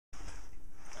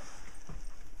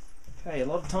Okay, a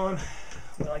lot of time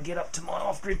when I get up to my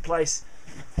off-grid place,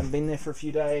 I've been there for a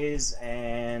few days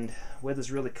and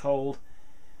weather's really cold,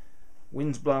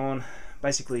 wind's blowing,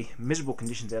 basically miserable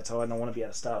conditions outside, and I want to be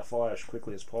able to start a fire as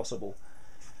quickly as possible.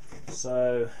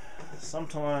 So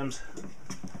sometimes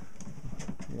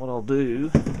what I'll do,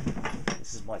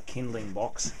 this is my kindling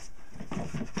box,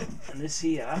 and this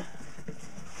here,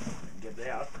 get it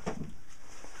out,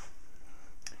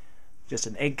 just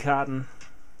an egg carton,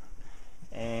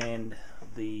 and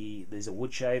these are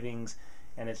wood shavings,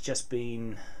 and it's just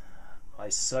been, I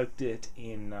soaked it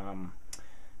in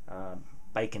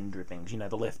bacon drippings, you know,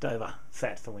 the leftover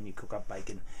fat for when you cook up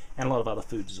bacon, and a lot of other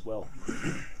foods as well.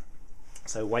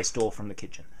 So waste oil from the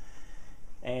kitchen,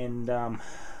 and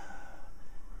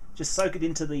just soak it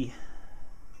into the,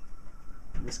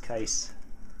 in this case,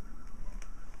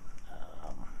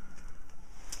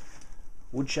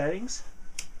 wood shavings.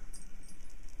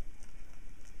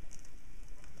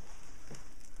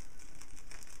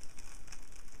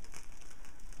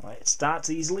 Right, it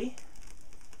starts easily,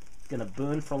 going to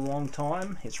burn for a long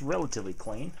time, it's relatively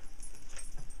clean,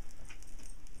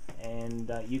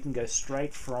 and you can go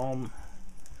straight from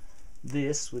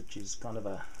this, which is kind of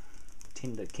a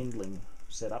tinder kindling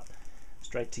setup,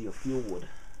 straight to your fuel wood.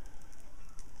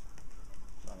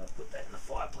 So I'm going to put that in the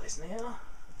fireplace now.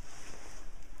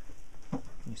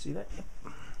 Can you see that? Yep.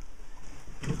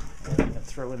 And I'm going to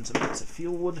throw in some bits of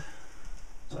fuel wood.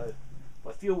 So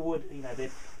by fuel wood, you know,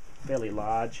 they're fairly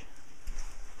large.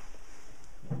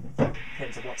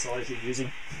 Depends on what size you're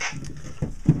using.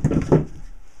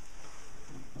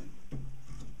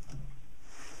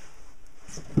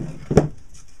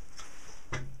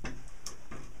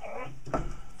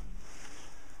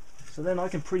 So then I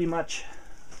can pretty much...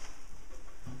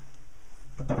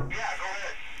 Yeah, go ahead.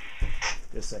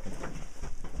 Just a second.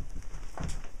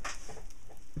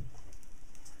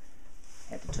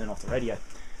 Had to turn off the radio.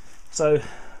 So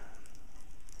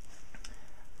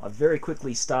I very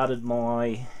quickly started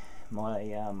my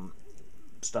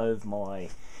stove, my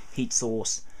heat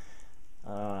source.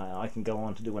 I can go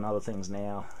on to doing other things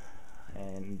now,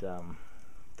 and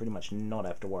pretty much not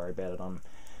have to worry about it. I'm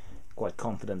quite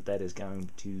confident that is going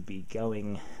to be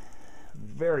going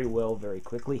very well very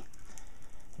quickly,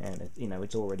 and you know,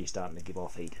 it's already starting to give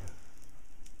off heat.